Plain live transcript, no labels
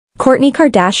Kourtney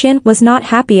Kardashian was not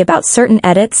happy about certain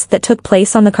edits that took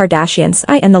place on the Kardashians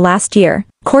in the last year.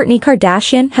 Kourtney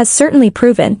Kardashian has certainly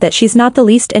proven that she's not the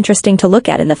least interesting to look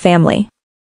at in the family.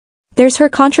 There's her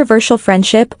controversial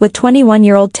friendship with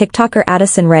 21-year-old TikToker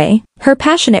Addison Rae, her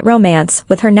passionate romance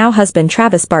with her now husband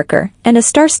Travis Barker, and a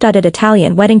star-studded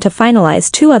Italian wedding to finalize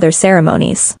 2 other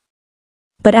ceremonies.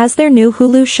 But as their new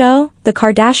Hulu show, The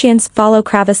Kardashians Follow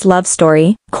Travis' Love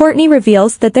Story, Kourtney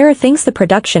reveals that there are things the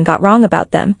production got wrong about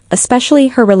them, especially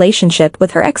her relationship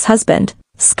with her ex-husband,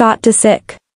 Scott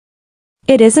Disick.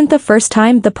 It isn't the first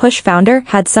time the Push founder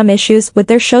had some issues with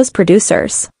their show's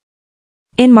producers.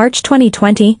 In March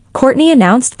 2020, Kourtney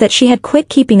announced that she had quit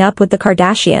keeping up with the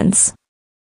Kardashians.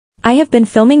 "I have been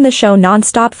filming the show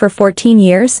non-stop for 14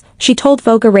 years, she told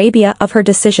Vogue Arabia of her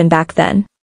decision back then.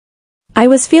 "I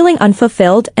was feeling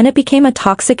unfulfilled and it became a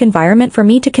toxic environment for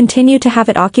me to continue to have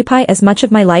it occupy as much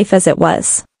of my life as it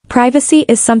was. Privacy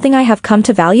is something I have come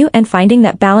to value, and finding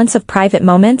that balance of private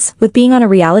moments with being on a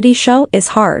reality show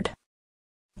is hard.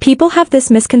 People have this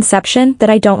misconception that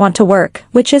I don't want to work,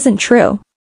 which isn't true.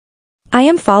 I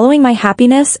am following my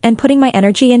happiness and putting my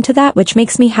energy into that which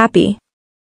makes me happy."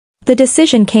 The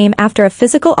decision came after a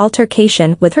physical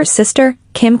altercation with her sister,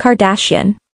 Kim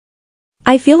Kardashian.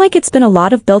 "I feel like it's been a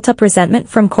lot of built-up resentment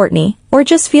from Kourtney, or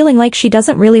just feeling like she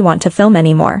doesn't really want to film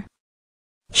anymore.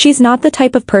 She's not the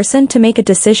type of person to make a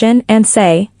decision and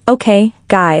say, 'Okay,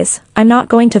 guys, I'm not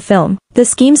going to film,'" the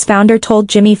Scheme's founder told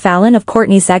Jimmy Fallon of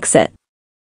Kourtney's exit.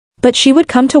 "But she would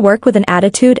come to work with an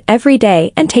attitude every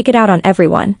day and take it out on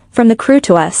everyone, from the crew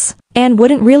to us, and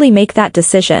wouldn't really make that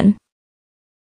decision.